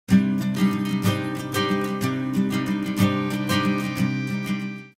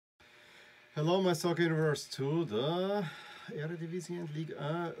Hello, my soccer universe, to the Eredivisie and Ligue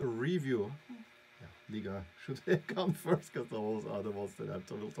 1 review. Yeah, Ligue 1 should come first because those are the ones that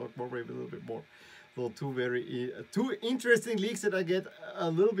I will talk more, maybe a little bit more. So two interesting leagues that I get a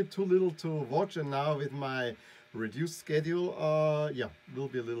little bit too little to watch, and now with my reduced schedule, yeah, will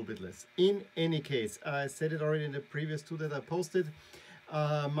be a little bit less. In any case, I said it already in the previous two that I posted.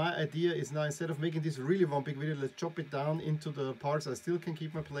 My idea is now, instead of making this really one big video, let's chop it down into the parts. I still can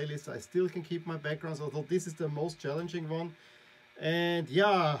keep my playlist, I still can keep my backgrounds, although this is the most challenging one. And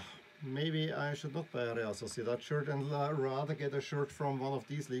yeah, maybe I should not buy a Real Sociedad shirt and rather get a shirt from one of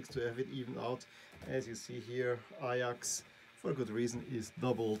these leagues to have it even out. As you see here, Ajax, for good reason, is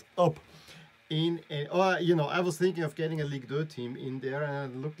doubled up. You know, I was thinking of getting a Ligue 2 team in there,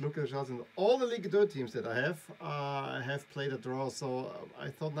 and look at the results. And all the Ligue 2 teams that I have played a draw. So I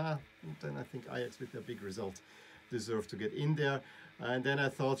thought, nah, then I think Ajax with their big result deserve to get in there. And then I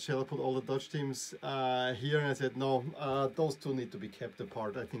thought, shall I put all the Dutch teams here? And I said, no, those two need to be kept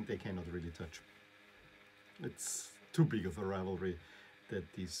apart. I think they cannot really touch. It's too big of a rivalry that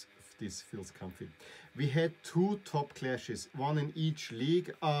this feels comfy. We had two top clashes, one in each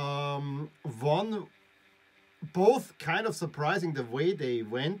league. Both kind of surprising the way they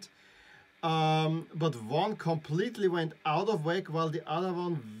went, but one completely went out of whack, while the other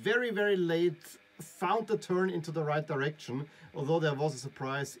one very, very late found the turn into the right direction, although there was a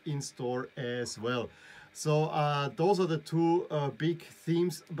surprise in store as well. So those are the two big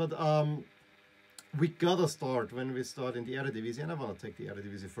themes, but we gotta start when we start in the Eredivisie, and I want to take the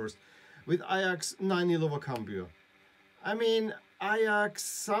Eredivisie first, with Ajax 9-0 over Cambuur. I mean, Ajax,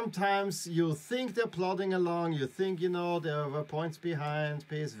 sometimes you think they're plodding along, you think, you know, they were points behind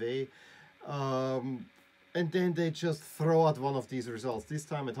PSV, and then they just throw out one of these results. This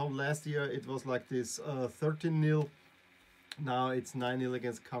time at home, last year it was like this 13-0, now it's 9-0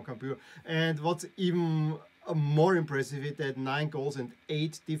 against Cambuur. And what's even more impressive is that 9 goals and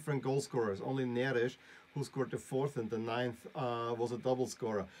 8 different goal scorers. Only Neres, who scored the 4th and the 9th, was a double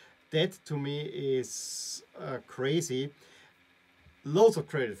scorer. That to me is crazy. Loads of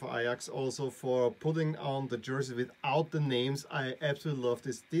credit for Ajax also for putting on the jersey without the names. I absolutely love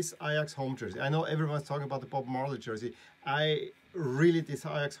this Ajax home jersey. I know everyone's talking about the Bob Marley jersey. This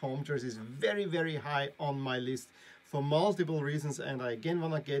Ajax home jersey is very, very high on my list for multiple reasons, and I again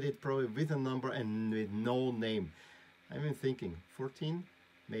want to get it probably with a number and with no name. I'm even thinking 14,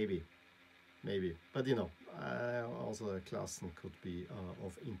 maybe, but you know, also a Klassen could be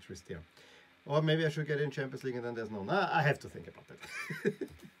of interest here. Or maybe I should get in Champions League and then there's no, I have to think about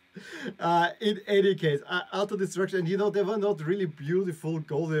that. In any case, Auto Destruction, and you know, they were not really beautiful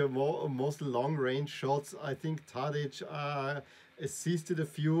goals, they were mostly long range shots. I think Tadic assisted a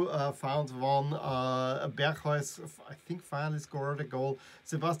few, found one. Berghuis, I think, finally scored a goal.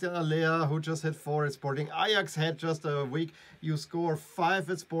 Sebastian Aller, who just had 4 at Sporting. Ajax had just a week. You score 5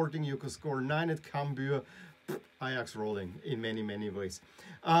 at Sporting, you could score 9 at Cambuur. Ajax rolling in many, many ways.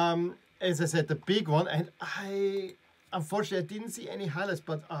 As I said, the big one, and unfortunately, I didn't see any highlights,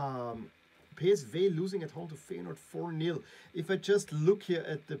 but PSV losing at home to Feyenoord 4-0. If I just look here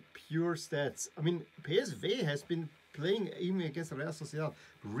at the pure stats, I mean, PSV has been playing even against Real Sociedad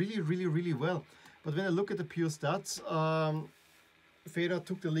really, really, really well. But when I look at the pure stats, Feyenoord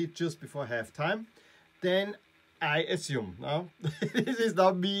took the lead just before halftime. Then I assume, now this is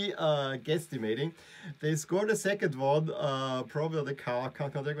not me guesstimating, they scored a second one, probably on the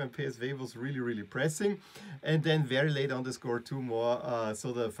contact when PSV was really, really pressing, and then very late on they scored 2 more.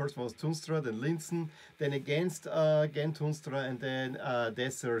 So the first one was Toonstra, then Linssen, then again Toonstra, and then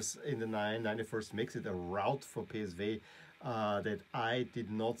Dessers in the 91st makes it a rout for PSV that I did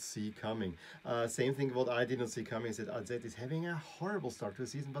not see coming. Same thing what I did not see coming is that AZ is having a horrible start to the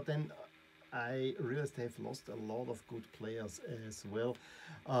season, but then I realized they've lost a lot of good players as well.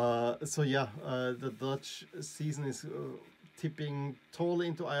 So yeah, the Dutch season is tipping totally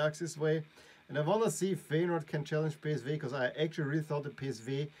into Ajax's way. And I want to see if Feyenoord can challenge PSV, because I actually really thought that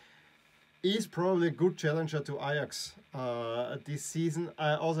PSV is probably a good challenger to Ajax this season.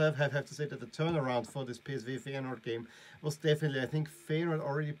 I also have to say that the turnaround for this PSV Feyenoord game was definitely, I think Feyenoord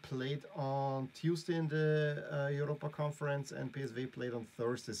already played on Tuesday in the Europa Conference and PSV played on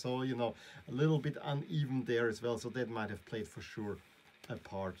Thursday. So, you know, a little bit uneven there as well. So that might have played for sure a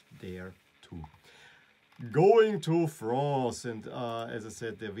part there too. Going to France, and as I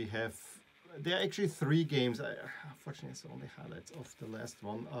said, there are actually 3 games. Unfortunately, it's only highlights of the last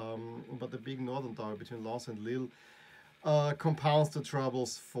one. But the big northern derby between Lens and Lille compounds the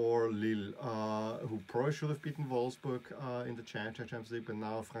troubles for Lille, who probably should have beaten Wolfsburg in the Champions League, but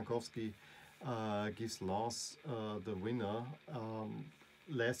now Frankowski gives Lens the winner.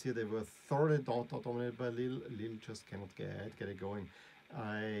 last year they were thoroughly dominated by Lille. Lille just cannot get it going.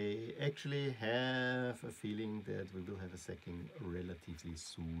 I actually have a feeling that we will have a second relatively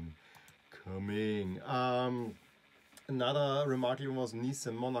soon coming. Another remarkable was Nice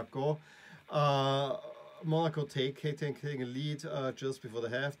and Monaco. Monaco taking a lead just before the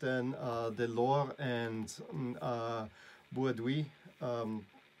half. Then Delors and Bourdouis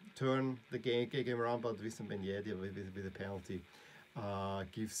turn the game around, but Wissam Ben Yedder with a penalty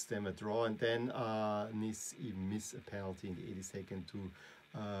gives them a draw, and then Nice even miss a penalty in the 82nd to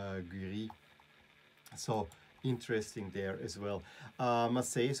Guiri. So interesting there as well.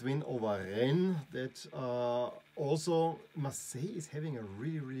 Marseille's win over Rennes. That also Marseille is having a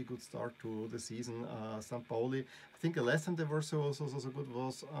really good start to the season. St. Pauli, I think the last time they were so good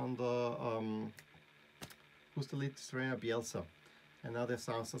was under who's the lead trainer, Bielsa, and now they've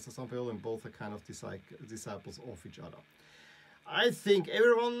St. Pauli, and both are kind of disciples of each other. I think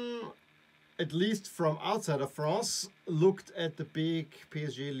everyone, at least from outside of France, looked at the big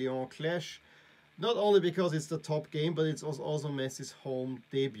PSG-Lyon clash, not only because it's the top game, but it's also Messi's home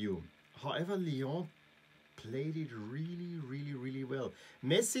debut. However, Lyon played it really well.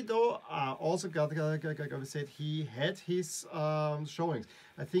 Messi, though, also got to say he had his showings.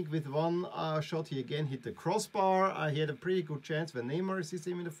 I think with one shot he again hit the crossbar. He had a pretty good chance when Neymar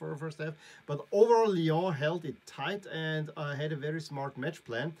assisted him in the first half. But overall, Lyon held it tight and had a very smart match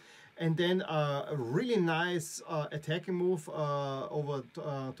plan. And then a really nice attacking move over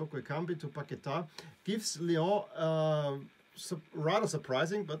Toko Ekambi to Paqueta gives Lyon rather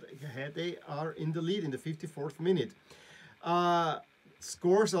surprising, but they are in the lead in the 54th minute.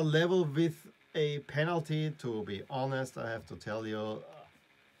 Scores are level with a penalty. To be honest, I have to tell you,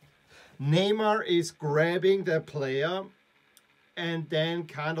 Neymar is grabbing the player and then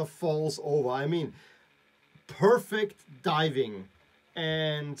kind of falls over. I mean, perfect diving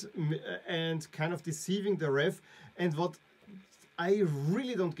and kind of deceiving the ref. And what I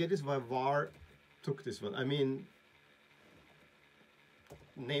really don't get is why VAR took this one. I mean,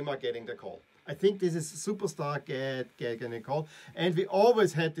 Neymar getting the call. I think this is superstar getting a call. And we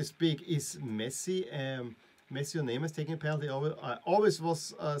always had this big, is Messi or Neymar is taking a penalty? I always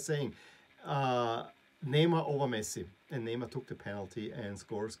was saying Neymar over Messi. And Neymar took the penalty and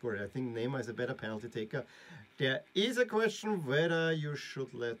scored. I think Neymar is a better penalty taker. There is a question whether you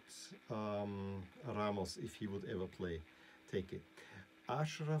should let Ramos, if he would ever take it.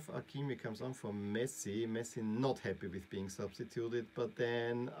 Ashraf Hakimi comes on for Messi. Messi not happy with being substituted, but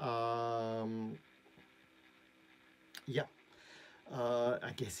then I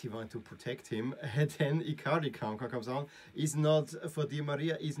guess he wanted to protect him. And then Icardi comes on. Is not for Di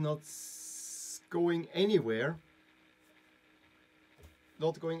Maria. Is not going anywhere.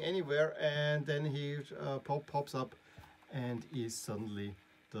 Not going anywhere, and then he pops up and is suddenly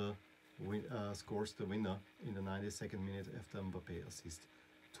the scores the winner in the 92nd minute after Mbappé assist.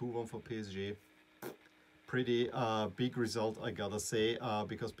 2-1 for PSG. Pretty big result, I gotta say,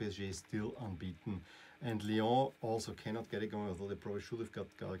 because PSG is still unbeaten, and Lyon also cannot get it going, although they probably should have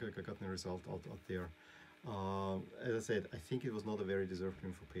gotten a result out there. As I said, I think it was not a very deserved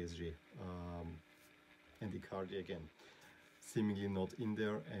win for PSG. And Icardi again, seemingly not in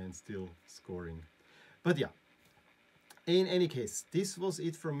there and still scoring. But yeah, in any case, this was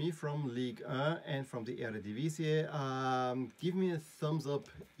it from me from Ligue 1 and from the Eredivisie. Give me a thumbs up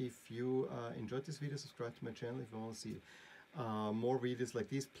if you enjoyed this video. Subscribe to my channel if you want to see more videos like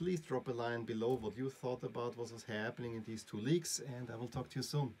this. Please drop a line below what you thought about what was happening in these two leagues, and I will talk to you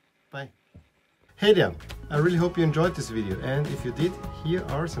soon. Bye. Hey there, I really hope you enjoyed this video, and if you did, here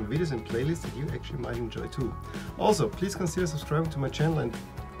are some videos and playlists that you actually might enjoy too. Also, please consider subscribing to my channel and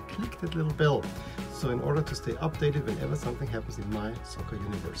click that little bell, so in order to stay updated whenever something happens in my soccer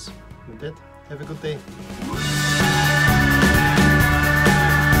universe. With that, have a good day.